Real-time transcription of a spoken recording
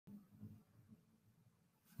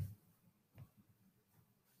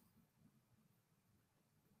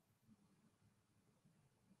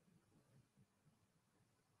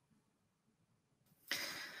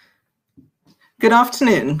Good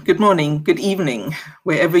afternoon, good morning, good evening,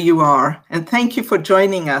 wherever you are, and thank you for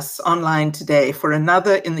joining us online today for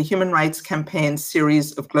another in the Human Rights Campaign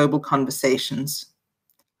series of global conversations.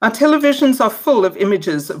 Our televisions are full of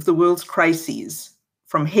images of the world's crises,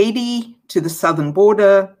 from Haiti to the southern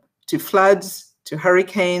border, to floods, to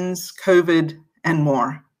hurricanes, COVID, and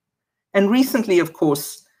more. And recently, of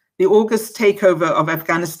course, the August takeover of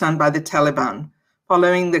Afghanistan by the Taliban,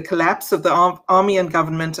 following the collapse of the army and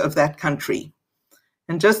government of that country.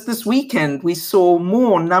 And just this weekend, we saw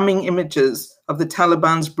more numbing images of the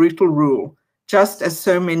Taliban's brutal rule, just as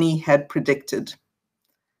so many had predicted.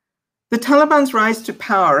 The Taliban's rise to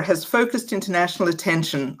power has focused international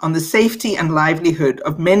attention on the safety and livelihood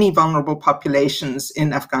of many vulnerable populations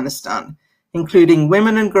in Afghanistan, including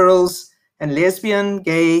women and girls, and lesbian,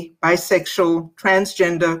 gay, bisexual,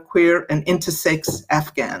 transgender, queer, and intersex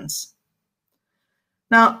Afghans.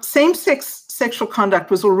 Now, same-sex sexual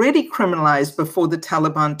conduct was already criminalized before the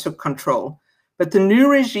Taliban took control, but the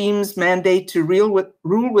new regime's mandate to rule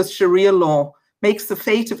with Sharia law makes the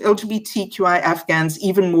fate of LGBTQI Afghans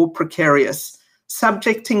even more precarious,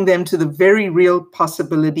 subjecting them to the very real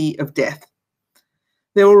possibility of death.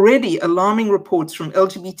 There are already alarming reports from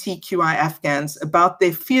LGBTQI Afghans about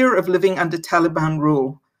their fear of living under Taliban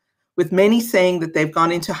rule, with many saying that they've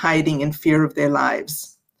gone into hiding in fear of their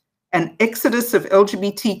lives. An exodus of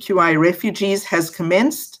LGBTQI refugees has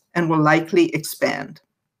commenced and will likely expand.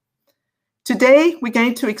 Today, we're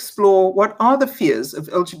going to explore what are the fears of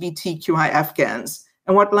LGBTQI Afghans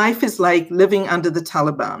and what life is like living under the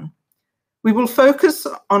Taliban. We will focus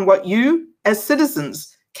on what you, as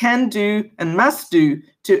citizens, can do and must do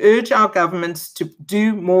to urge our governments to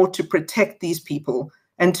do more to protect these people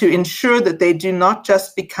and to ensure that they do not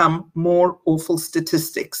just become more awful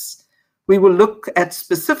statistics. We will look at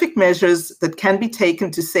specific measures that can be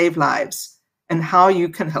taken to save lives and how you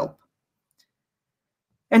can help.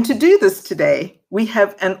 And to do this today, we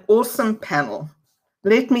have an awesome panel.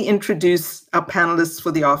 Let me introduce our panelists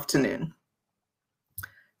for the afternoon.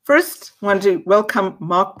 First, I want to welcome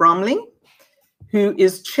Mark Bromley, who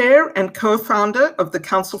is chair and co-founder of the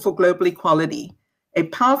Council for Global Equality, a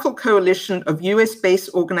powerful coalition of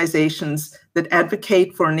US-based organizations that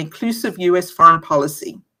advocate for an inclusive US foreign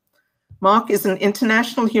policy. Mark is an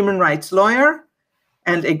international human rights lawyer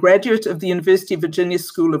and a graduate of the University of Virginia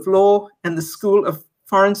School of Law and the School of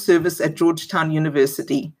Foreign Service at Georgetown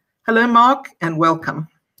University. Hello, Mark, and welcome.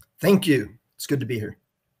 Thank you. It's good to be here.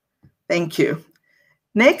 Thank you.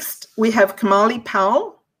 Next, we have Kamali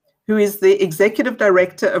Powell, who is the executive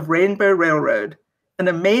director of Rainbow Railroad, an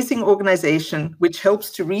amazing organization which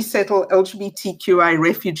helps to resettle LGBTQI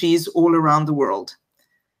refugees all around the world.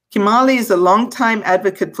 Kamali is a longtime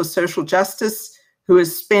advocate for social justice who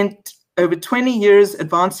has spent over 20 years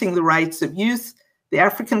advancing the rights of youth, the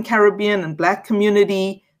African, Caribbean, and Black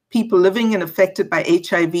community, people living and affected by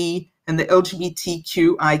HIV, and the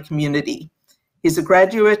LGBTQI community. He's a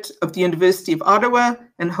graduate of the University of Ottawa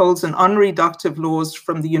and holds an honorary Doctor of Laws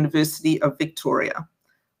from the University of Victoria.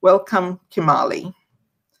 Welcome, Kamali.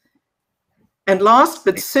 And last,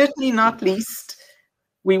 but certainly not least,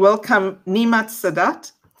 we welcome Neemat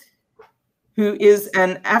Sadat, who is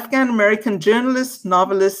an Afghan-American journalist,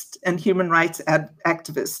 novelist, and human rights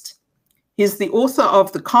activist. He's the author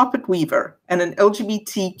of The Carpet Weaver and an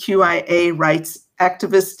LGBTQIA rights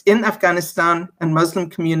activist in Afghanistan and Muslim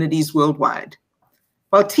communities worldwide.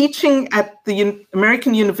 While teaching at the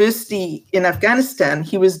American University in Afghanistan,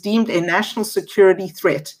 he was deemed a national security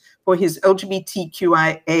threat for his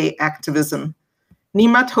LGBTQIA activism.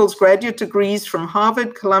 Neemat holds graduate degrees from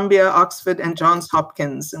Harvard, Columbia, Oxford, and Johns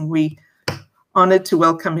Hopkins, and we honored to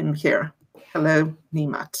welcome him here. Hello,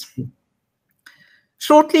 Neemat.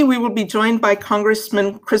 Shortly, we will be joined by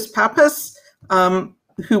Congressman Chris Pappas,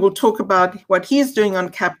 who will talk about what he is doing on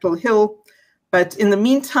Capitol Hill. But in the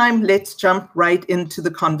meantime, let's jump right into the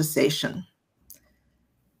conversation.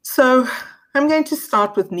 So I'm going to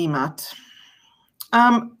start with Neemat.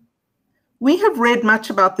 We have read much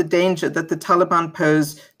about the danger that the Taliban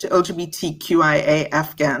pose to LGBTQIA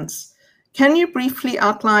Afghans. Can you briefly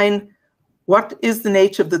outline what is the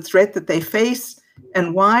nature of the threat that they face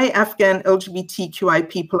and why Afghan LGBTQI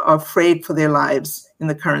people are afraid for their lives in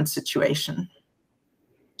the current situation?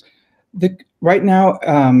 Right now,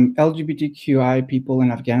 LGBTQI people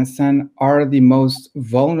in Afghanistan are the most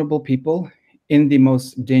vulnerable people in the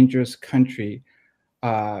most dangerous country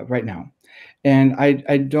right now. And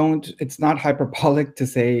I don't, it's not hyperbolic to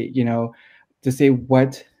say,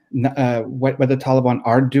 what the Taliban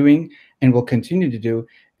are doing and will continue to do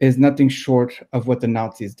is nothing short of what the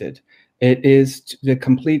Nazis did. It is the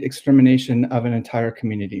complete extermination of an entire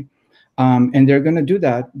community. And they're going to do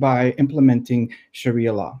that by implementing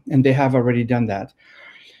Sharia law. And they have already done that.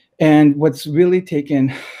 And what's really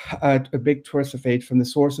taken a big twist of fate from the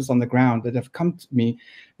sources on the ground that have come to me,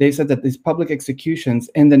 they said that these public executions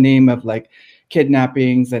in the name of like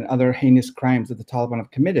kidnappings and other heinous crimes that the Taliban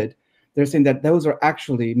have committed, they're saying that those are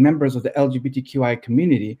actually members of the LGBTQI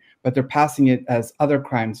community, but they're passing it as other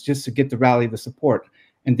crimes just to get the rally the support.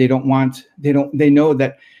 And they know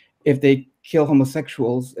that if they kill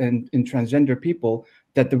homosexuals and transgender people,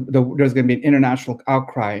 that there's going to be an international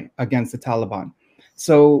outcry against the Taliban.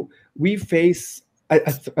 So we face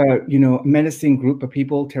a menacing group of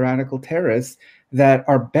people, tyrannical terrorists that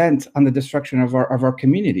are bent on the destruction of our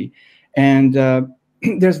community, and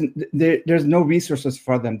there's no resources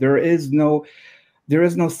for them. There is no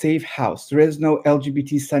safe house. There is no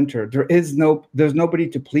LGBT center. There's nobody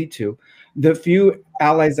to plead to. The few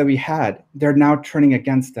allies that we had, they're now turning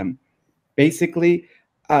against them. Basically,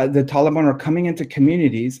 the Taliban are coming into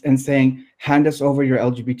communities and saying, hand us over your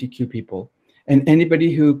LGBTQ people. And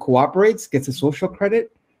anybody who cooperates gets a social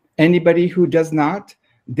credit. Anybody who does not,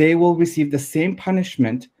 they will receive the same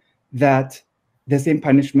punishment that the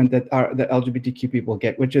LGBTQ people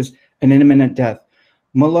get, which is an imminent death.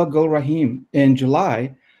 Mullah Gul Rahim in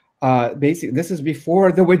July, basically, this is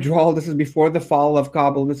before the withdrawal, this is before the fall of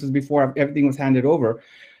Kabul, this is before everything was handed over,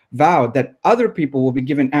 vowed that other people will be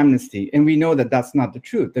given amnesty. And we know that that's not the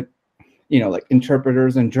truth, that, like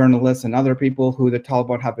interpreters and journalists and other people who the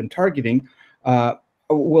Taliban have been targeting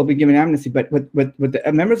will be given amnesty. But with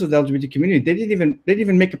the members of the LGBT community, they didn't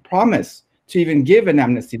even make a promise to even give an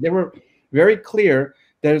amnesty. They were very clear.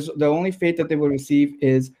 There's the only fate that they will receive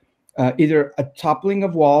is either a toppling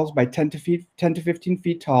of walls by 10 to 15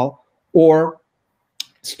 feet tall, or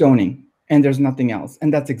stoning, and there's nothing else.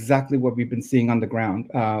 And that's exactly what we've been seeing on the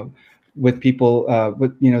ground with people,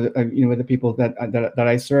 with the people that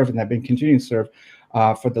I serve and have been continuing to serve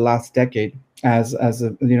for the last decade as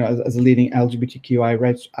a leading LGBTQI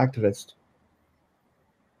rights activist.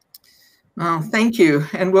 Well, thank you,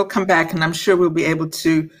 and we'll come back, and I'm sure we'll be able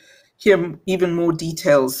to hear even more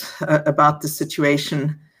details about the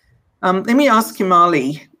situation. Let me ask you,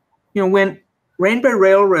 Marley, when Rainbow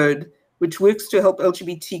Railroad, which works to help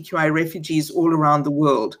LGBTQI refugees all around the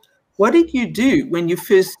world, what did you do when you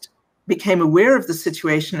first became aware of the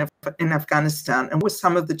situation in Afghanistan, and what were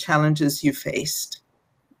some of the challenges you faced?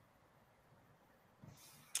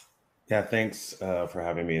 Yeah, thanks for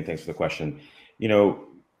having me, and thanks for the question.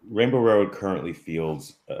 Rainbow Road currently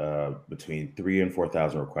fields between 3,000 and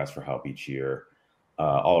 4,000 requests for help each year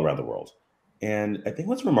all around the world. And I think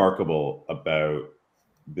what's remarkable about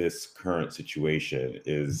this current situation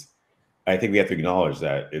is I think we have to acknowledge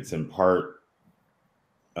that it's in part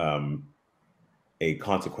a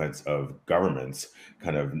consequence of governments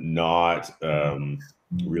kind of not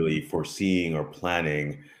really foreseeing or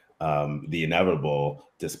planning the inevitable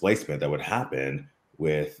displacement that would happen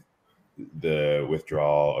with the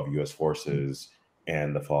withdrawal of U.S. forces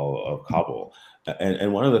and the fall of Kabul.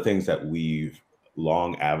 And one of the things that we've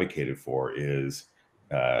long advocated for is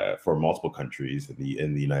for multiple countries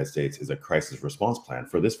in the United States is a crisis response plan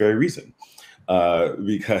for this very reason,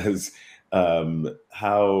 because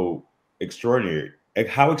how extraordinary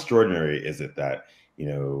is it that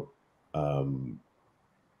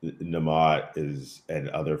Namat and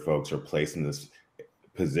other folks are placed in this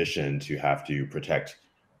position to have to protect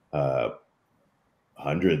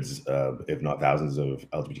hundreds, if not thousands, of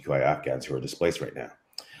LGBTQI Afghans who are displaced right now.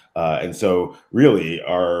 And so really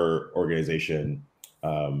our organization,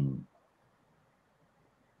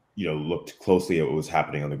 looked closely at what was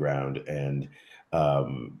happening on the ground. And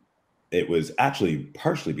it was actually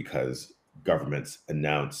partially because governments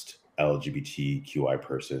announced LGBTQI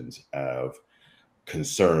persons of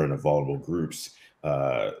concern of vulnerable groups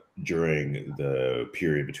during the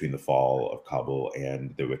period between the fall of Kabul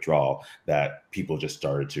and the withdrawal, that people just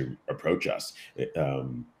started to approach us.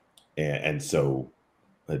 And so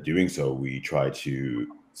doing so, we try to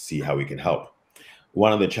see how we can help.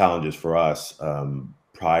 One of the challenges for us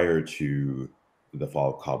prior to the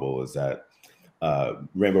fall of Kabul is that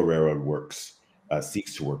Rainbow Railroad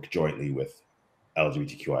seeks to work jointly with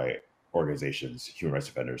LGBTQI organizations, human rights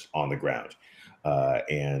defenders on the ground.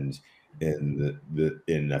 And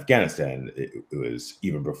in Afghanistan, it was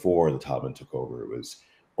even before the Taliban took over,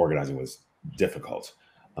 organizing was difficult.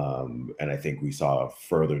 And I think we saw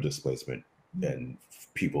further displacement and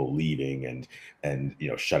people leaving and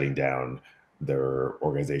shutting down their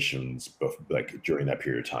organizations during that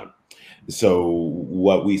period of time. So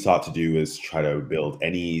what we sought to do is try to build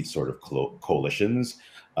any sort of coalitions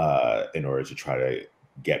in order to try to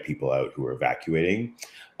get people out who are evacuating.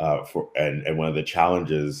 And one of the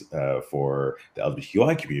challenges for the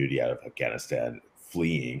LGBTQI community out of Afghanistan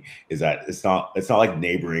fleeing is that it's not like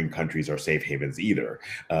neighboring countries are safe havens either,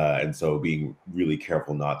 and so being really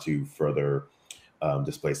careful not to further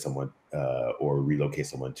displace someone or relocate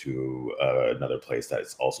someone to another place that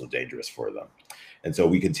is also dangerous for them. And so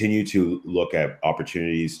we continue to look at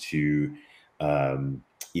opportunities to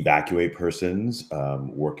evacuate persons,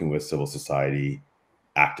 working with civil society,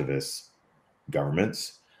 activists,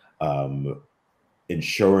 governments,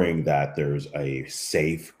 ensuring that there's a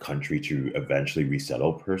safe country to eventually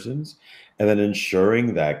resettle persons, and then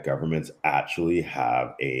ensuring that governments actually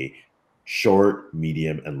have a short,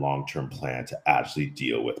 medium, and long-term plan to actually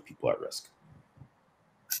deal with people at risk.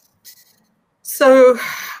 So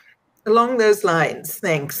along those lines,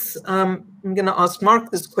 thanks. I'm going to ask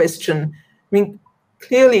Mark this question. I mean,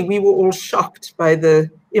 clearly we were all shocked by the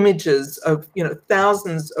images of,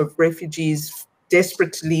 thousands of refugees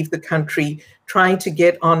desperate to leave the country, trying to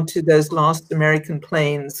get onto those last American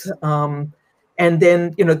planes. And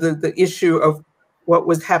then, the issue of what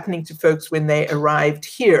was happening to folks when they arrived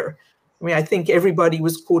here. I mean, I think everybody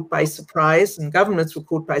was caught by surprise, and governments were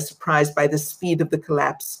caught by surprise by the speed of the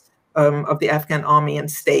collapse of the Afghan army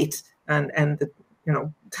and state, and the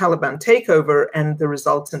Taliban takeover and the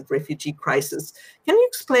resultant refugee crisis. Can you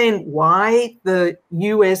explain why the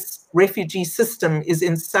US refugee system is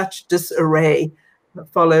in such disarray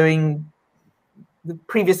following the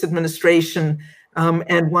previous administration,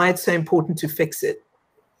 and why it's so important to fix it?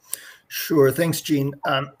 Sure. Thanks, Jean.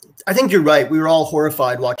 I think you're right. We were all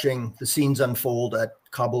horrified watching the scenes unfold at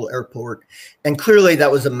Kabul airport. And clearly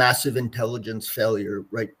that was a massive intelligence failure,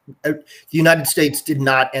 right? The United States did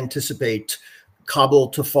not anticipate Kabul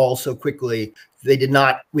to fall so quickly. We did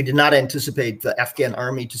not anticipate the Afghan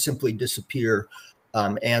army to simply disappear,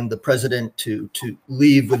 and the president to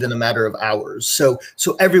leave within a matter of hours. So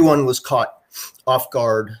everyone was caught off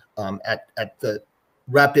guard at the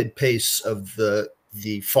rapid pace of the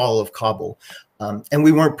fall of Kabul. And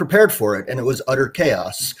we weren't prepared for it, and it was utter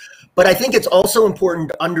chaos. But I think it's also important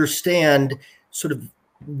to understand sort of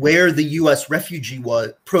where the US refugee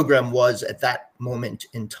program was at that moment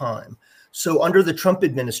in time. So under the Trump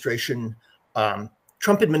administration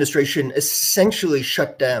essentially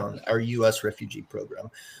shut down our US refugee program.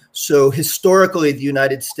 So historically, the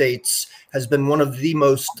United States has been one of the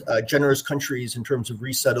most generous countries in terms of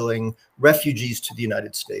resettling refugees to the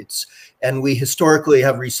United States. And we historically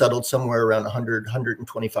have resettled somewhere around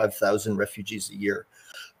 125,000 refugees a year.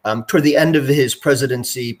 Toward the end of his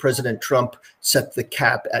presidency, President Trump set the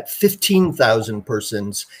cap at 15,000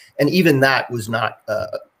 persons. And even that was not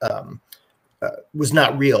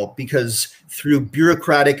real, because through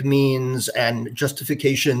bureaucratic means and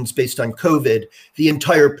justifications based on COVID, the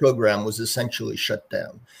entire program was essentially shut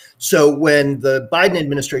down. So when the Biden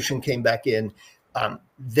administration came back in,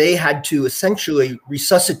 they had to essentially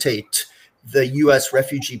resuscitate the US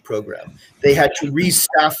refugee program. They had to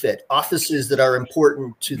restaff it. Offices that are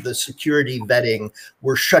important to the security vetting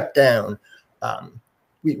were shut down.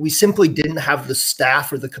 We simply didn't have the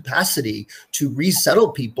staff or the capacity to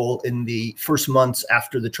resettle people in the first months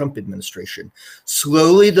after the Trump administration.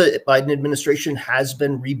 Slowly, the Biden administration has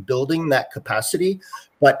been rebuilding that capacity,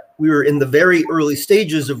 but we were in the very early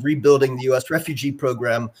stages of rebuilding the US refugee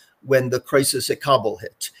program when the crisis at Kabul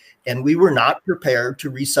hit. And we were not prepared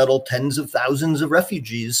to resettle tens of thousands of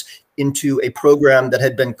refugees into a program that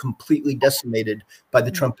had been completely decimated by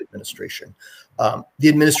the Trump administration. The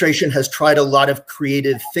administration has tried a lot of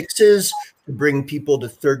creative fixes to bring people to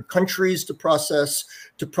third countries to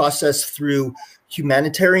process through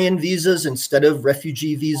humanitarian visas instead of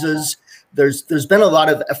refugee visas. There's been a lot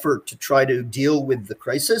of effort to try to deal with the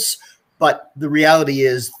crisis, but the reality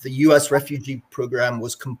is the US refugee program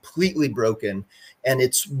was completely broken. And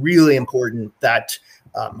it's really important that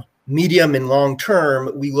medium and long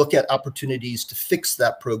term, we look at opportunities to fix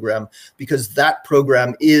that program, because that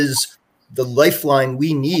program is the lifeline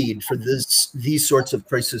we need for these sorts of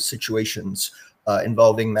crisis situations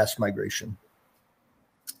involving mass migration.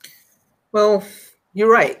 Well,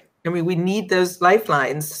 you're right. I mean, we need those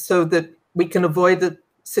lifelines so that we can avoid the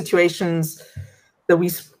situations that we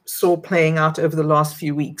saw playing out over the last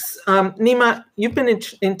few weeks. Nima, you've been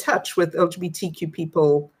in touch with LGBTQ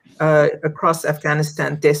people across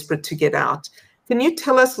Afghanistan, desperate to get out. Can you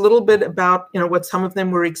tell us a little bit about, what some of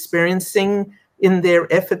them were experiencing in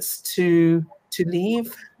their efforts to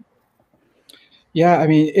leave? Yeah, I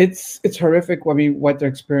mean, it's horrific. I mean, what they're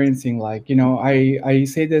experiencing. Like, I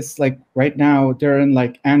say this, like, right now they're in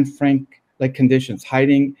like Anne Frank like conditions,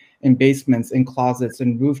 hiding in basements, in closets,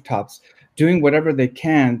 and rooftops, doing whatever they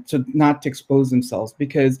can to not to expose themselves,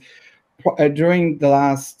 because during the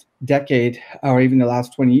last decade or even the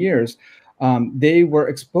last 20 years, they were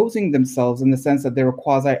exposing themselves in the sense that they were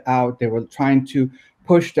quasi out. They were trying to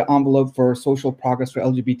push the envelope for social progress for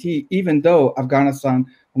LGBT, even though Afghanistan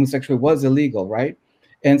homosexuality was illegal, right?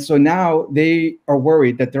 And so now they are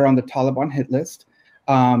worried that they're on the Taliban hit list,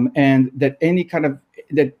 and that any kind of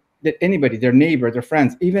that anybody, their neighbor, their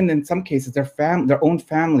friends, even in some cases their own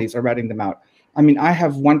families are ratting them out. I mean, I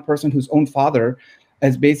have one person whose own father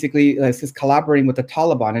is basically is collaborating with the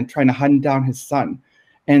Taliban and trying to hunt down his son.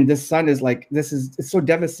 And this son is like, it's so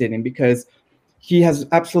devastating because he has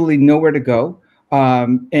absolutely nowhere to go.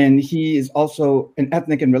 And he is also an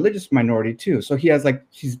ethnic and religious minority too. So he has like,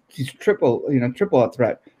 he's triple a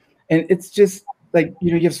threat. And it's just like,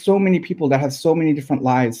 you have so many people that have so many different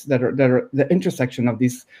lives that are the intersection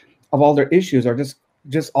of all their issues are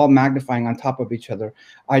just all magnifying on top of each other.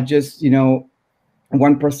 I just,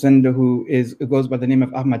 one person who goes by the name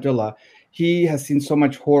of Ahmadullah, he has seen so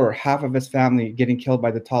much horror, half of his family getting killed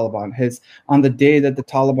by the Taliban. On the day that the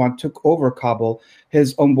Taliban took over Kabul,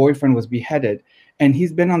 his own boyfriend was beheaded, and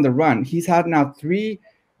he's been on the run. He's had now 3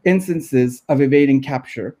 instances of evading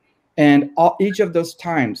capture. And each of those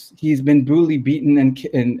times, he's been brutally beaten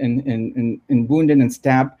and wounded and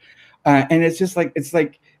stabbed. And it's just like,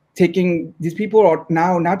 taking, these people are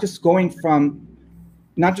now not just going from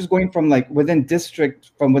like within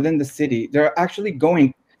district, from within the city, they're actually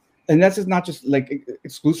going, and that's just not just like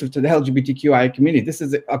exclusive to the LGBTQI community. This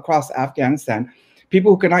is across Afghanistan.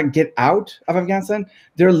 People who cannot get out of Afghanistan,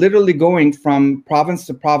 they're literally going from province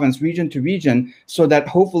to province, region to region, so that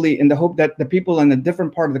hopefully, in the hope that the people in a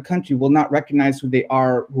different part of the country will not recognize who they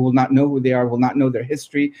are, who will not know who they are, will not know their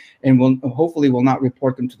history, and will not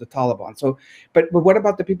report them to the Taliban. So, but what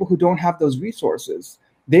about the people who don't have those resources?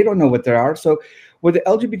 They don't know what they are. So with the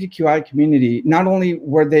LGBTQI community, not only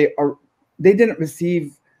they didn't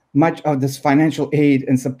receive much of this financial aid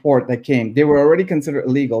and support that came. They were already considered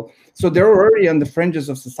illegal. So they're already on the fringes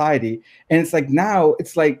of society. And it's like now,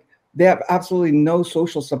 it's like they have absolutely no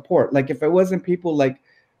social support. Like if it wasn't people like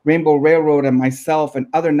Rainbow Railroad and myself and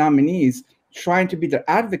other nominees trying to be their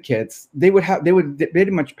advocates, they would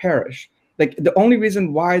pretty much perish. Like the only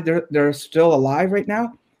reason why they're still alive right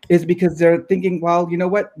now is because they're thinking, well, you know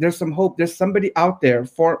what? There's some hope. There's somebody out there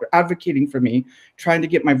for advocating for me, trying to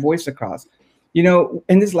get my voice across. In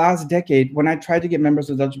this last decade, when I tried to get members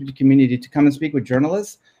of the LGBT community to come and speak with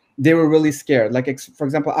journalists, they were really scared. Like, for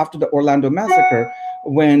example, after the Orlando massacre,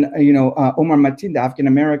 when, Omar Mateen, the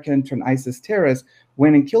African-American turned ISIS terrorist,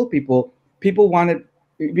 went and killed people, people in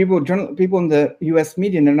the US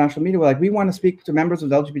media, international media were like, we want to speak to members of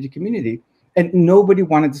the LGBT community. And nobody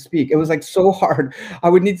wanted to speak. It was like so hard. I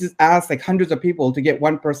would need to ask like hundreds of people to get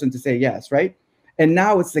one person to say yes, right? And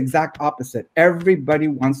now it's the exact opposite. Everybody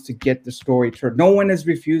wants to get the story told. No one is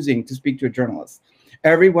refusing to speak to a journalist.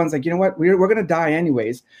 Everyone's like, you know what? We're going to die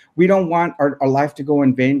anyways. We don't want our life to go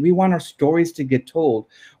in vain. We want our stories to get told.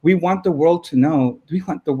 We want the world to know. We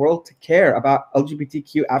want the world to care about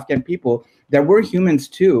LGBTQ Afghan people, that we're humans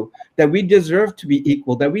too, that we deserve to be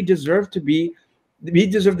equal, that we deserve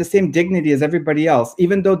the same dignity as everybody else.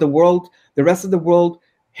 Even though the rest of the world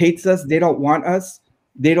hates us, they don't want us.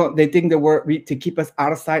 They think that we're to keep us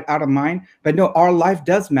out of sight, out of mind. But no, our life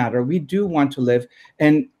does matter. We do want to live.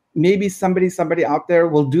 And maybe somebody out there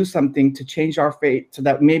will do something to change our fate so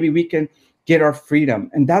that maybe we can get our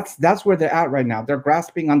freedom. And that's where they're at right now. They're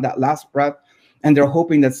grasping on that last breath, and they're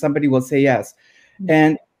hoping that somebody will say yes.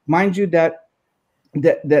 And mind you, that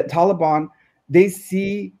the Taliban, they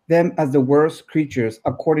see them as the worst creatures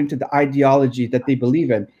according to the ideology that they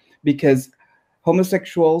believe in, because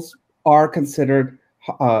homosexuals are considered,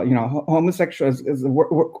 homosexual is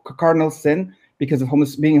a cardinal sin because of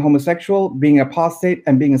being homosexual, being apostate,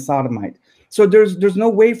 and being a sodomite. So there's no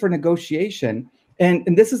way for negotiation.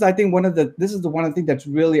 And this is, I think, one of the things that's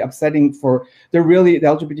really upsetting for the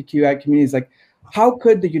LGBTQI community is like, how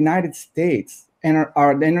could the United States and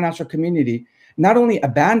the international community not only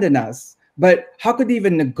abandon us, but how could they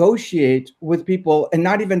even negotiate with people and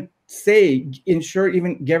not even ensure,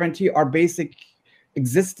 even guarantee our basic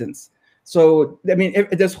existence? So, I mean,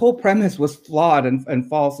 this whole premise was flawed and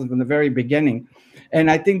false from the very beginning. And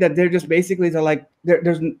I think that they're just basically,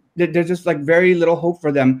 there's just like very little hope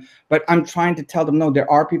for them. But I'm trying to tell them, no, there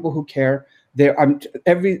are people who care. I'm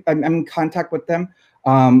in contact with them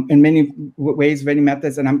in many ways, many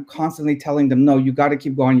methods. And I'm constantly telling them, no, you got to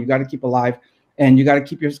keep going. You got to keep alive. And you got to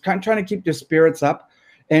keep trying to keep your spirits up.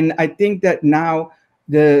 And I think that now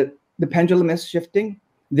the pendulum is shifting.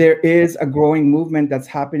 There is a growing movement that's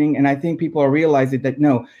happening. And I think people are realizing that,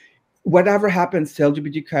 no, whatever happens to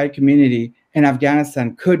LGBTQI community in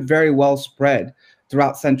Afghanistan could very well spread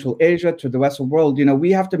throughout Central Asia to the Western world.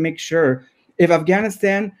 We have to make sure if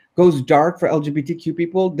Afghanistan goes dark for LGBTQ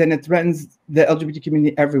people, then it threatens the LGBT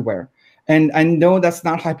community everywhere. And I know that's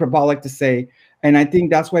not hyperbolic to say, and I think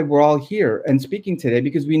that's why we're all here and speaking today,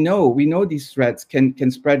 because we know these threats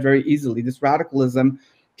can spread very easily. This radicalism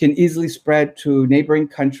can easily spread to neighboring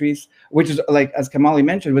countries, which is, like as Kamali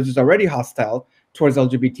mentioned, which is already hostile towards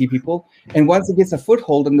LGBT people. And once it gets a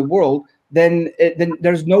foothold in the world, then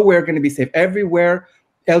there's nowhere going to be safe. Everywhere,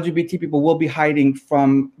 LGBT people will be hiding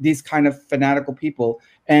from these kind of fanatical people,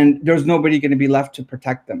 and there's nobody going to be left to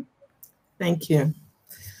protect them. Thank you.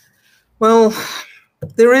 Well,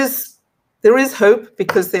 there is hope,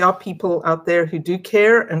 because there are people out there who do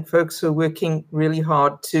care, and folks who are working really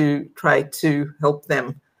hard to try to help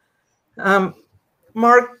them.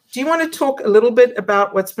 Mark, do you want to talk a little bit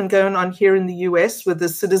about what's been going on here in the US with the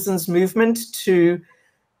citizens movement to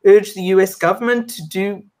urge the US government to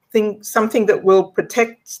do something that will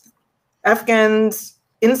protect Afghans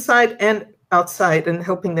inside and outside, and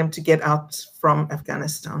helping them to get out from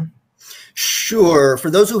Afghanistan? Sure. For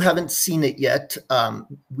those who haven't seen it yet,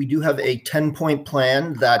 we do have a 10-point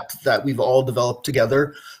plan that we've all developed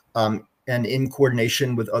together, and in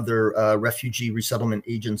coordination with other refugee resettlement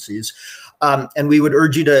agencies. And we would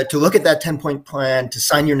urge you to look at that 10-point plan, to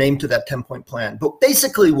sign your name to that 10-point plan. But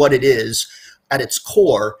basically what it is, at its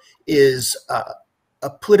core, is a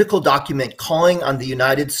political document calling on the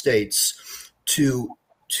United States to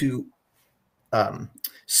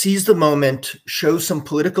seize the moment, show some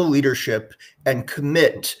political leadership, and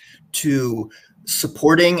commit to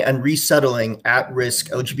supporting and resettling at-risk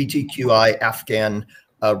LGBTQI Afghan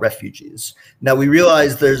refugees. Now, we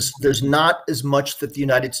realize there's not as much that the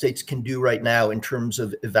United States can do right now in terms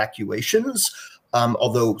of evacuations,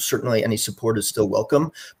 although certainly any support is still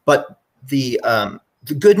welcome. But the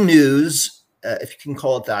good news, if you can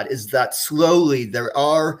call it that, is that slowly there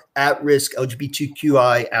are at-risk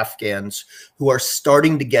LGBTQI Afghans who are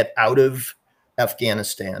starting to get out of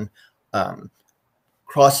Afghanistan,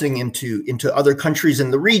 crossing into other countries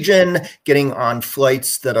in the region, getting on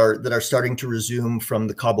flights that are starting to resume from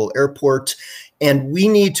the Kabul airport. And we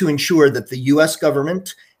need to ensure that the US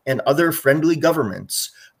government and other friendly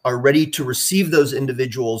governments are ready to receive those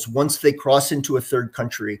individuals once they cross into a third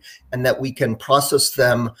country, and that we can process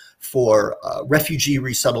them for refugee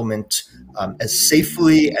resettlement as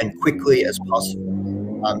safely and quickly as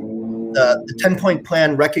possible. The 10-point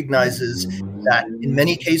plan recognizes that in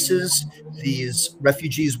many cases, these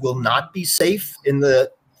refugees will not be safe in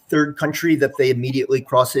the third country that they immediately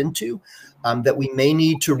cross into, that we may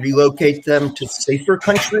need to relocate them to safer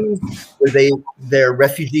countries where their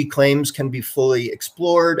refugee claims can be fully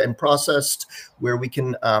explored and processed, where we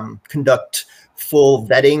can conduct full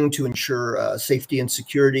vetting to ensure safety and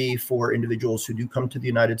security for individuals who do come to the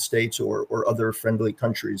United States or other friendly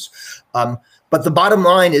countries. But the bottom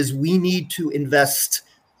line is we need to invest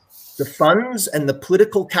the funds and the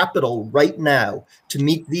political capital right now to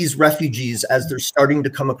meet these refugees as they're starting to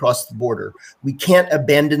come across the border. We can't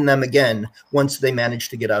abandon them again once they manage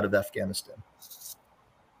to get out of Afghanistan.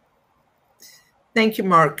 Thank you,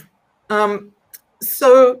 Mark.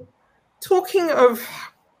 So talking of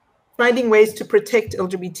finding ways to protect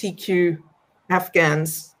LGBTQ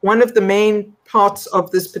Afghans, one of the main parts of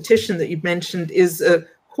this petition that you've mentioned is a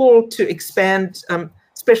call to expand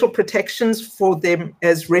special protections for them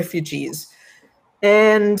as refugees.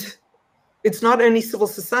 And it's not only civil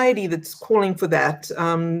society that's calling for that.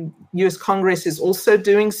 US Congress is also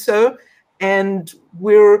doing so. And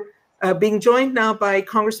we're being joined now by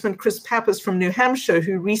Congressman Chris Pappas from New Hampshire,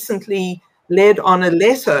 who recently led on a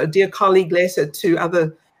letter, a dear colleague letter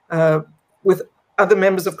to with other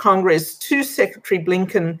members of Congress to Secretary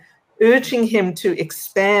Blinken, urging him to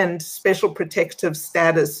expand special protective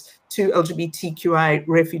status to LGBTQI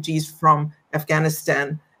refugees from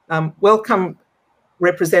Afghanistan. Welcome,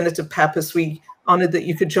 Representative Pappas. We're honored that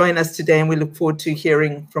you could join us today, and we look forward to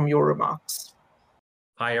hearing from your remarks.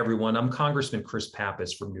 Hi, everyone. I'm Congressman Chris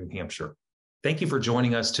Pappas from New Hampshire. Thank you for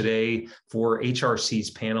joining us today for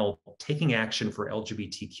HRC's panel, Taking Action for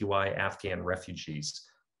LGBTQI Afghan Refugees.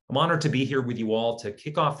 I'm honored to be here with you all to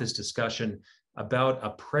kick off this discussion about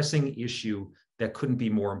a pressing issue that couldn't be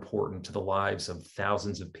more important to the lives of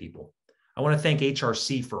thousands of people. I want to thank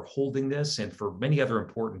HRC for holding this and for many other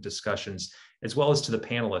important discussions, as well as to the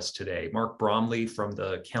panelists today, Mark Bromley from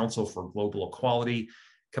the Council for Global Equality,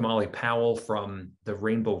 Kamali Powell from the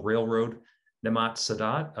Rainbow Railroad, Namat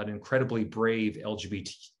Sadat, an incredibly brave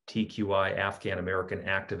LGBTQI Afghan American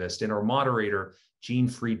activist, and our moderator, Jean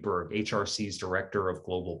Friedberg, HRC's Director of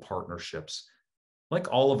Global Partnerships.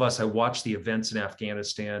 Like all of us, I watched the events in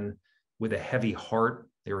Afghanistan with a heavy heart.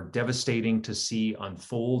 They were devastating to see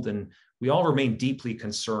unfold, and we all remain deeply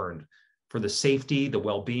concerned for the safety, the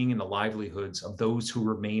well-being, and the livelihoods of those who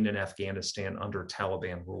remain in Afghanistan under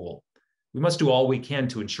Taliban rule. We must do all we can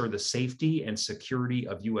to ensure the safety and security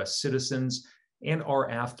of US citizens and our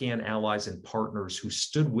Afghan allies and partners who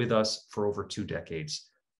stood with us for over 2 decades.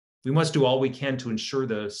 We must do all we can to ensure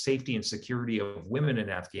the safety and security of women in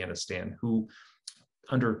Afghanistan who,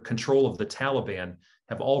 under control of the Taliban,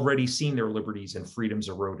 have already seen their liberties and freedoms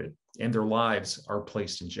eroded, and their lives are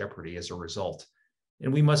placed in jeopardy as a result.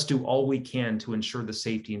 And we must do all we can to ensure the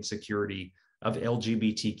safety and security of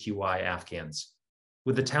LGBTQI Afghans.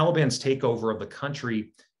 With the Taliban's takeover of the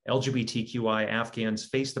country, LGBTQI Afghans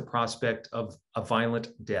face the prospect of a violent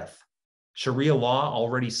death. Sharia law,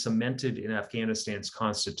 already cemented in Afghanistan's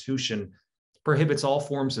constitution, prohibits all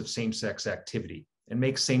forms of same-sex activity and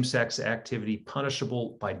makes same-sex activity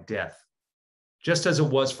punishable by death. Just as it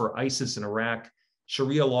was for ISIS in Iraq,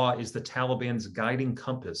 Sharia law is the Taliban's guiding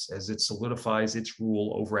compass as it solidifies its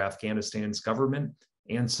rule over Afghanistan's government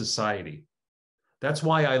and society. That's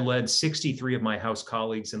why I led 63 of my House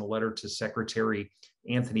colleagues in a letter to Secretary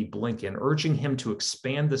Anthony Blinken, urging him to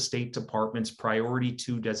expand the State Department's Priority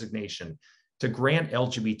 2 designation to grant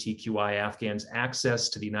LGBTQI Afghans access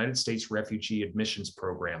to the United States Refugee Admissions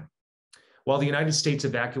Program. While the United States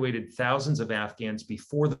evacuated thousands of Afghans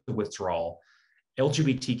before the withdrawal,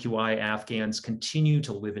 LGBTQI Afghans continue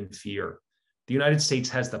to live in fear. The United States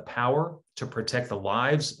has the power to protect the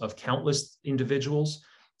lives of countless individuals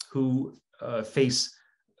who face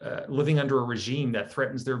living under a regime that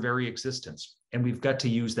threatens their very existence. And we've got to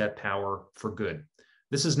use that power for good.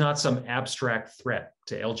 This is not some abstract threat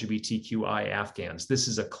to LGBTQI Afghans. This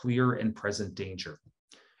is a clear and present danger.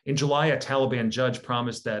 In July, a Taliban judge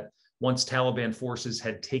promised that once Taliban forces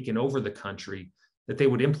had taken over the country, that they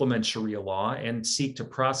would implement Sharia law and seek to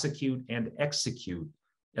prosecute and execute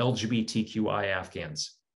LGBTQI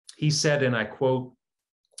Afghans. He said, and I quote,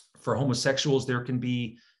 "For homosexuals, there can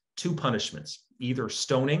be 2 punishments, either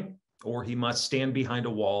stoning or he must stand behind a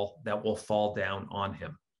wall that will fall down on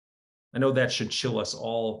him." I know that should chill us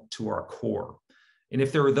all to our core. And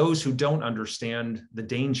if there are those who don't understand the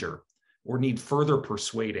danger or need further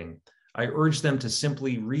persuading, I urge them to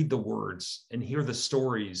simply read the words and hear the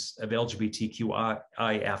stories of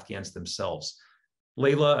LGBTQI Afghans themselves.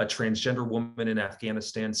 Layla, a transgender woman in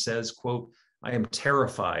Afghanistan, says, quote, "I am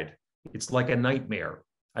terrified. It's like a nightmare.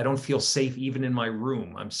 I don't feel safe even in my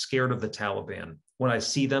room. I'm scared of the Taliban. When I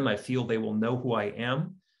see them, I feel they will know who I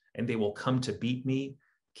am and they will come to beat me,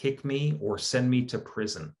 kick me, or send me to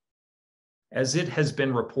prison." As it has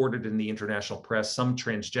been reported in the international press, some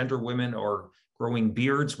transgender women are growing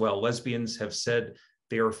beards, while lesbians have said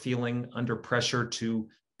they are feeling under pressure to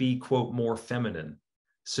be, quote, more feminine.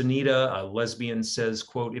 Sunita, a lesbian, says,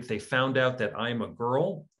 quote, "If they found out that I'm a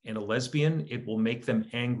girl and a lesbian, it will make them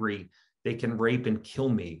angry. They can rape and kill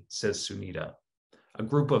me," says Sunita. A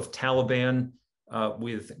group of Taliban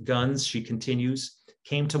with guns, she continues,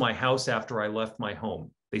 came to my house after I left my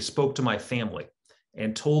home. They spoke to my family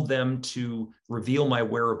and told them to reveal my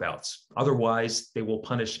whereabouts. Otherwise, they will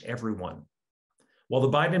punish everyone. While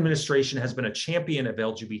the Biden administration has been a champion of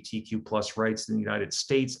LGBTQ plus rights in the United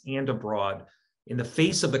States and abroad, in the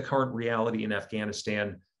face of the current reality in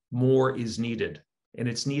Afghanistan, more is needed, and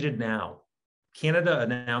it's needed now. Canada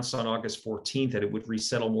announced on August 14th that it would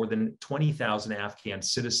resettle more than 20,000 Afghan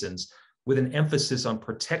citizens with an emphasis on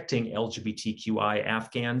protecting LGBTQI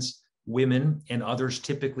Afghans, women, and others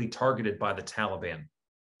typically targeted by the Taliban.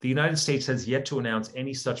 The United States has yet to announce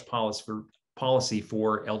any such policy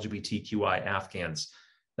for LGBTQI Afghans.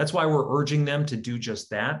 That's why we're urging them to do just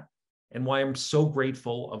that, and why I'm so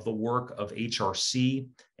grateful of the work of HRC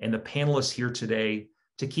and the panelists here today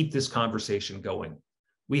to keep this conversation going.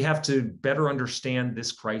 We have to better understand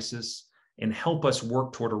this crisis and help us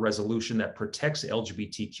work toward a resolution that protects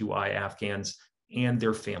LGBTQI Afghans and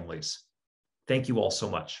their families. Thank you all so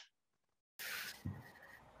much.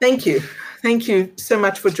 Thank you. Thank you so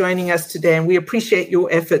much for joining us today, and we appreciate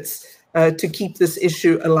your efforts to keep this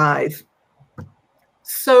issue alive.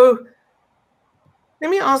 So let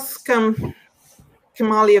me ask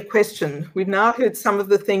Kimali a question. We've now heard some of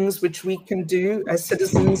the things which we can do as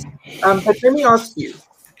citizens, but let me ask you,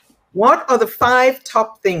 what are the 5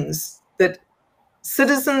 top things that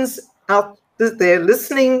citizens out there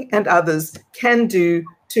listening and others can do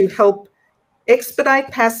to help expedite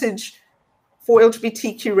passage for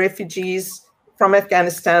LGBTQ refugees from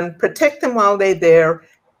Afghanistan, protect them while they're there,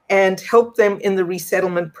 and help them in the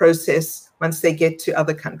resettlement process once they get to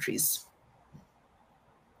other countries?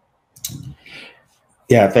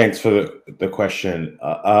 Yeah, thanks for the question.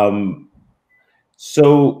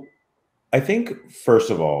 So I think, first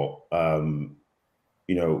of all,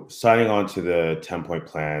 signing on to the 10-point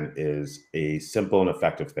plan is a simple and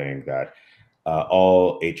effective thing that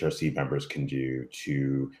all HRC members can do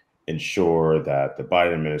to ensure that the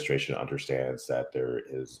Biden administration understands that there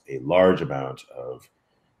is a large amount of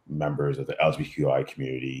members of the LGBTQI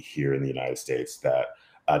community here in the United States that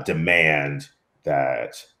demand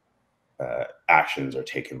that actions are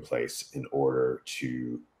taking place in order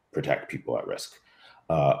to protect people at risk.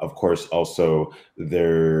 Of course, also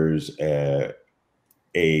there's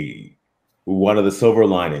one of the silver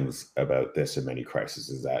linings about this in many crises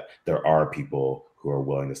is that there are people who are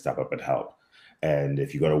willing to step up and help. And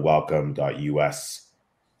if you go to welcome.us,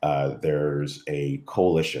 there's a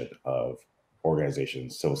coalition of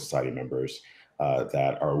organizations, civil society members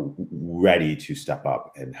that are ready to step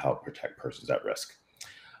up and help protect persons at risk.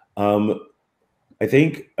 I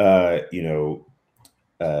think, if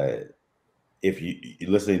you're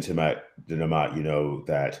listening to Namat, you know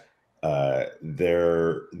that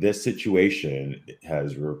this situation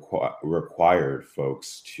has required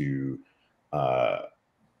folks to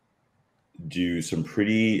do some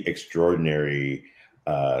pretty extraordinary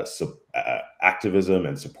activism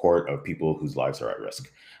and support of people whose lives are at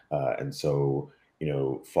risk. And so,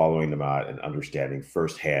 following them out and understanding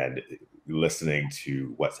firsthand, listening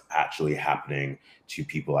to what's actually happening to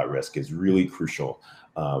people at risk is really crucial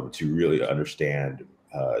to really understand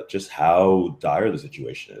just how dire the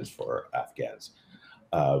situation is for Afghans.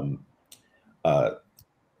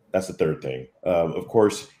 That's the third thing. Of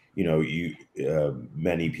course,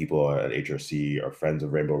 many people at HRC are friends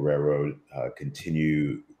of Rainbow Railroad,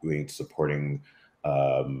 continuing supporting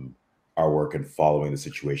our work and following the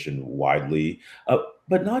situation widely,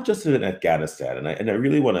 but not just in Afghanistan. And I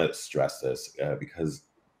really want to stress this because,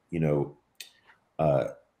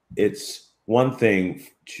 it's one thing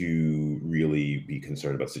to really be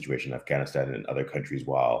concerned about the situation in Afghanistan and other countries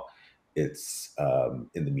while it's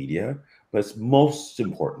in the media, but it's most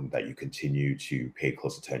important that you continue to pay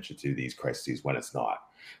close attention to these crises when it's not,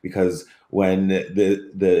 because when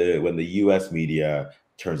the U.S. media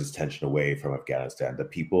turns its attention away from Afghanistan, the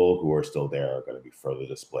people who are still there are going to be further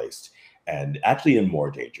displaced and actually in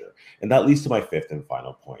more danger. And that leads to my fifth and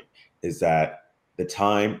final point: is that the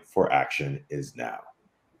time for action is now.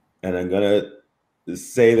 And I'm going to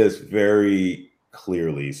say this very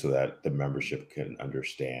clearly so that the membership can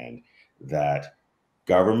understand that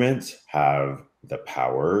governments have the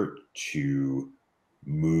power to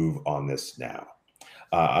move on this now.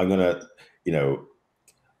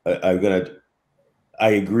 I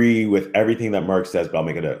agree with everything that Mark says, but I'll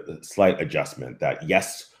make it a slight adjustment that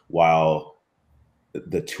yes, while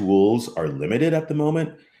the tools are limited at the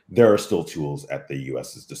moment, there are still tools at the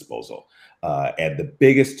US's disposal. And the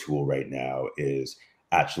biggest tool right now is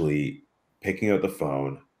actually picking up the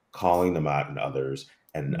phone, calling them out and others,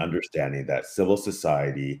 and understanding that civil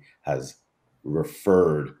society has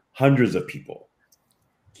referred hundreds of people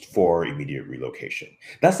for immediate relocation.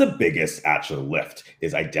 That's the biggest actual lift,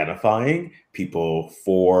 is identifying people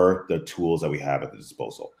for the tools that we have at the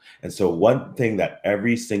disposal. And so one thing that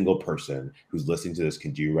every single person who's listening to this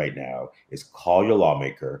can do right now is call your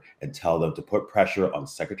lawmaker and tell them to put pressure on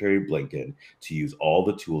Secretary Blinken to use all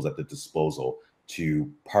the tools at the disposal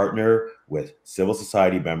to partner with civil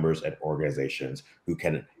society members and organizations who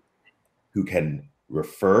can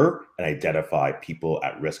refer and identify people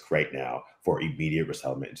at risk right now for immediate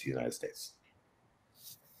resettlement into the United States.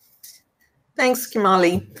 Thanks,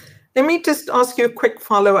 Kimali. Let me just ask you a quick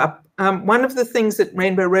follow-up. One of the things that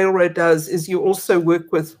Rainbow Railroad does is you also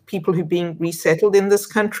work with people who are being resettled in this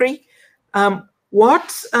country.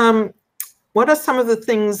 What are some of the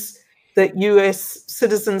things that US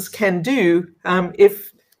citizens can do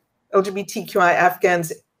if LGBTQI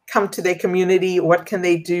Afghans come to their community? What can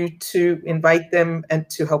they do to invite them and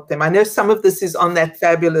to help them? I know some of this is on that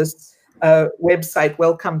fabulous website,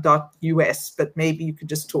 welcome.us, but maybe you could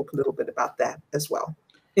just talk a little bit about that as well,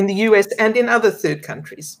 in the US and in other third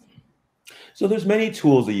countries. So there's many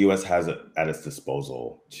tools the US has at its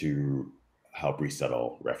disposal to help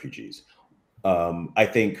resettle refugees. I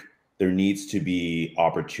think there needs to be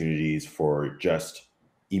opportunities for just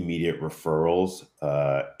immediate referrals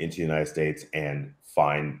into the United States and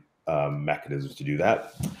find mechanisms to do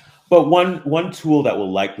that. But one tool that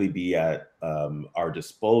will likely be at our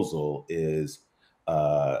disposal is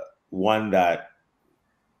one that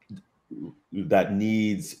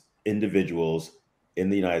needs individuals in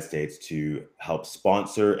the United States to help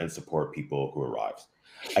sponsor and support people who arrive.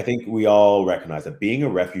 I think we all recognize that being a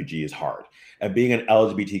refugee is hard, and being an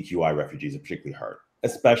LGBTQI refugee is particularly hard,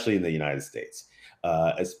 especially in the United States.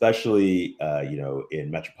 especially in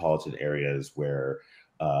metropolitan areas where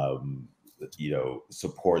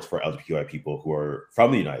supports for LGBTQI people who are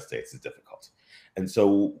from the United States is difficult. And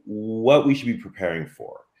so what we should be preparing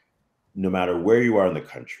for, no matter where you are in the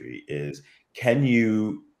country, is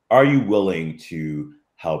are you willing to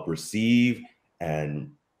help receive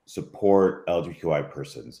and support LGBTQI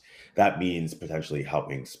persons? That means potentially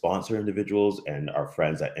helping sponsor individuals, and our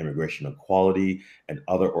friends at Immigration Equality and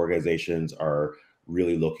other organizations are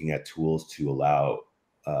really looking at tools to allow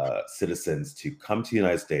citizens to come to the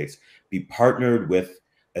United States, be partnered with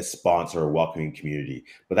a sponsor or welcoming community.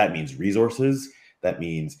 But that means resources. That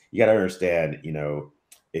means you got to understand,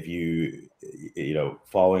 if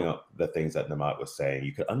following up the things that Namat was saying,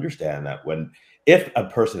 you could understand that if a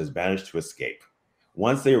person has managed to escape,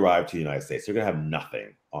 once they arrive to the United States, they're going to have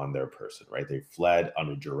nothing on their person, right? They fled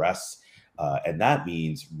under duress. And that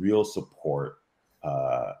means real support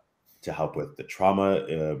to help with the trauma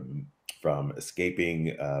from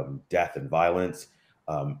escaping death and violence,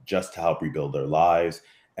 just to help rebuild their lives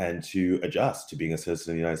and to adjust to being a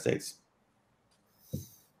citizen of the United States.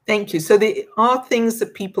 Thank you. So there are things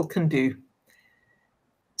that people can do.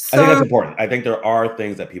 I think that's important. I think there are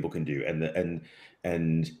things that people can do,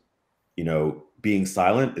 and being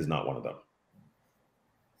silent is not one of them.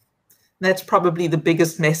 That's probably the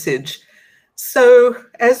biggest message. So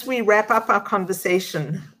as we wrap up our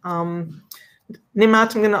conversation, Namat,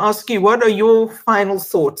 I'm going to ask you, what are your final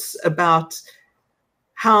thoughts about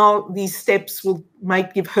how these steps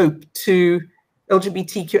might give hope to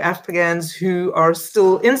LGBTQ Afghans who are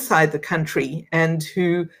still inside the country and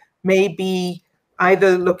who may be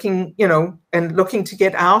either looking to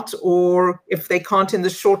get out, or if they can't in the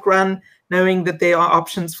short run, knowing that there are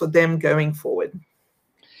options for them going forward?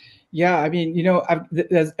 Yeah, I mean,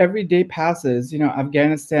 as every day passes,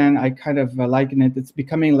 Afghanistan, I kind of liken it, it's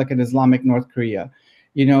becoming like an Islamic North Korea.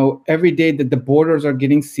 Every day that the borders are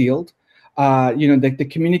getting sealed, the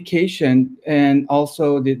communication, and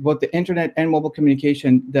also both the internet and mobile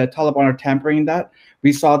communication, the Taliban are tampering that.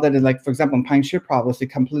 We saw that in, for example, in Panjshir province, they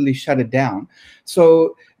completely shut it down.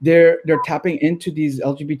 So they're tapping into these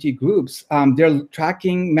LGBT groups. They're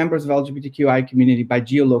tracking members of LGBTQI community by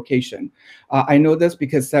geolocation. I know this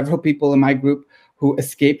because several people in my group who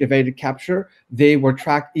escaped, evaded capture, they were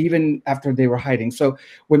tracked even after they were hiding. So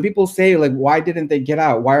when people say, why didn't they get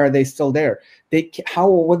out? Why are they still there? How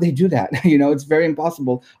would they do that? It's very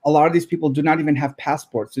impossible. A lot of these people do not even have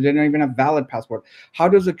passports. They don't even have valid passport. How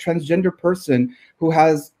does a transgender person who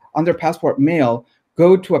has on their passport male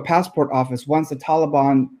go to a passport office once the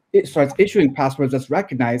Taliban starts issuing passports that's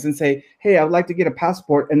recognized and say, hey, I would like to get a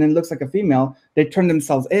passport, and then looks like a female, they turn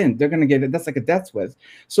themselves in. They're going to get it. That's like a death wish.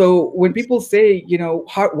 So when people say,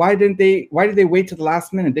 why did they wait to the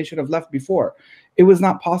last minute? They should have left before. It was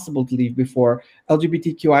not possible to leave before.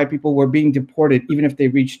 LGBTQI people were being deported even if they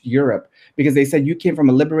reached Europe, because they said, you came from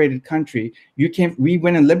a liberated country. We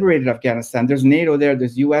went and liberated Afghanistan. There's NATO there,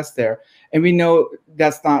 there's US there. And we know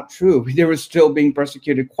that's not true. They were still being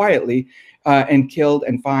persecuted quietly and killed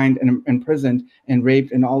and fined and imprisoned and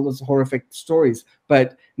raped and all those horrific stories.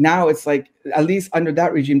 But now it's like, at least under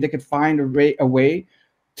that regime, they could find a way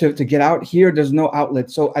to get out. Here, there's no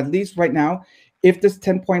outlet. So at least right now, if this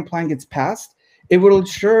 10-point plan gets passed, it will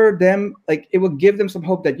ensure them, it will give them some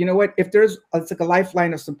hope that, if it's like a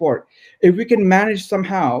lifeline of support, if we can manage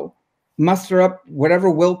somehow muster up whatever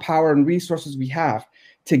willpower and resources we have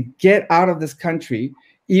to get out of this country,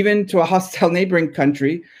 even to a hostile neighboring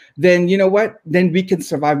country, then then we can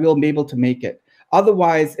survive. We'll be able to make it.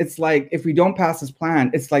 Otherwise, it's like, if we don't pass this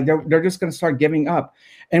plan, it's like they're just going to start giving up.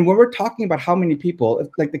 And when we're talking about how many people,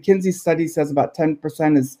 like the Kinsey study says about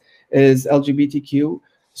 10% is LGBTQ.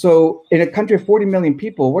 So in a country of 40 million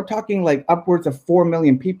people, we're talking upwards of 4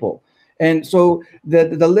 million people. And so the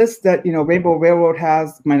list that Rainbow Railroad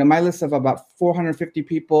has, my list of about 450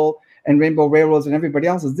 people, and Rainbow Railroads and everybody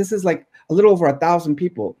else's, this is a little over 1,000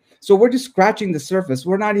 people. So we're just scratching the surface.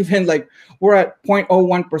 We're not even we're at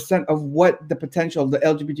 0.01% of what the potential of the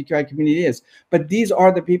LGBTQI community is. But these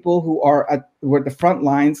are the people who are at the front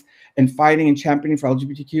lines and fighting and championing for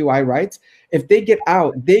LGBTQI rights. If they get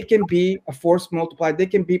out, they can be a force multiplier. They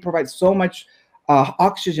can provide so much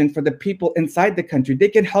oxygen for the people inside the country. They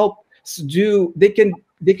can help they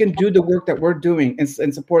can do the work that we're doing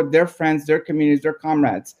and support their friends, their communities, their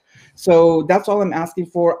comrades. So that's all I'm asking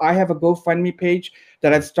for. I have a GoFundMe page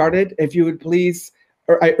that I've started. If you would please,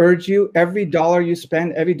 I urge you, every dollar you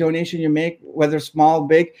spend, every donation you make, whether small,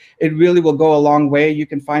 big, it really will go a long way. You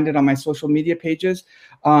can find it on my social media pages.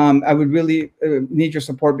 I would really need your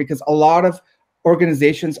support, because a lot of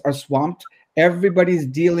organizations are swamped. Everybody's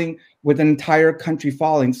dealing with an entire country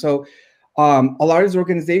falling. So A lot of these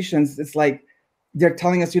organizations, it's like they're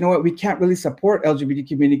telling us, you know what, we can't really support LGBT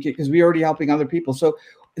community because we're already helping other people. So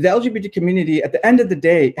the LGBT community, at the end of the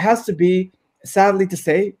day, has to be, sadly to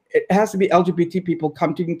say, it has to be LGBT people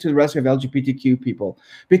coming to the rescue of LGBTQ people,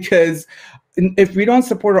 because if we don't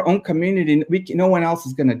support our own community, no one else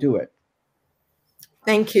is going to do it.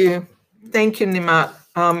 Thank you. Thank you, Nimat.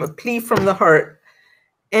 A plea from the heart.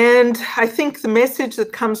 And I think the message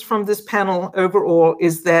that comes from this panel overall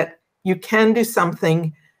is that you can do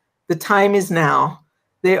something. The time is now.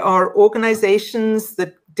 There are organizations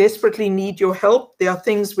that desperately need your help. There are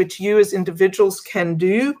things which you as individuals can do.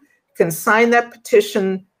 You can sign that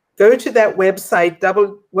petition, go to that website,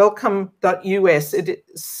 welcome.us.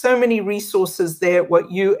 So many resources there, what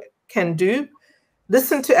you can do.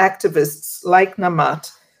 Listen to activists like Namat.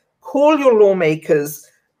 Call your lawmakers.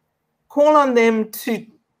 Call on them to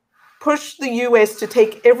push the US to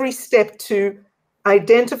take every step to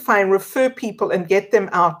identify and refer people and get them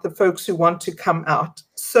out, the folks who want to come out.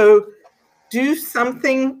 So do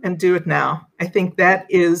something and do it now. I think that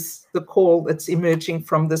is the call that's emerging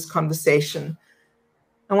from this conversation.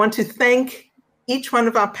 I want to thank each one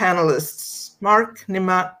of our panelists, Mark,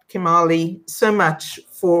 Nimat, Kimali, so much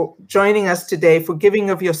for joining us today, for giving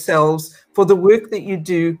of yourselves, for the work that you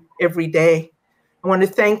do every day. I want to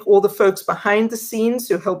thank all the folks behind the scenes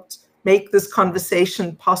who helped make this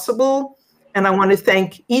conversation possible. And I want to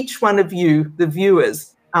thank each one of you, the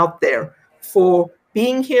viewers out there, for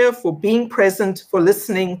being here, for being present, for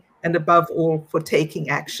listening, and above all, for taking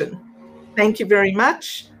action. Thank you very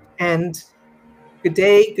much, and good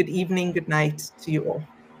day, good evening, good night to you all.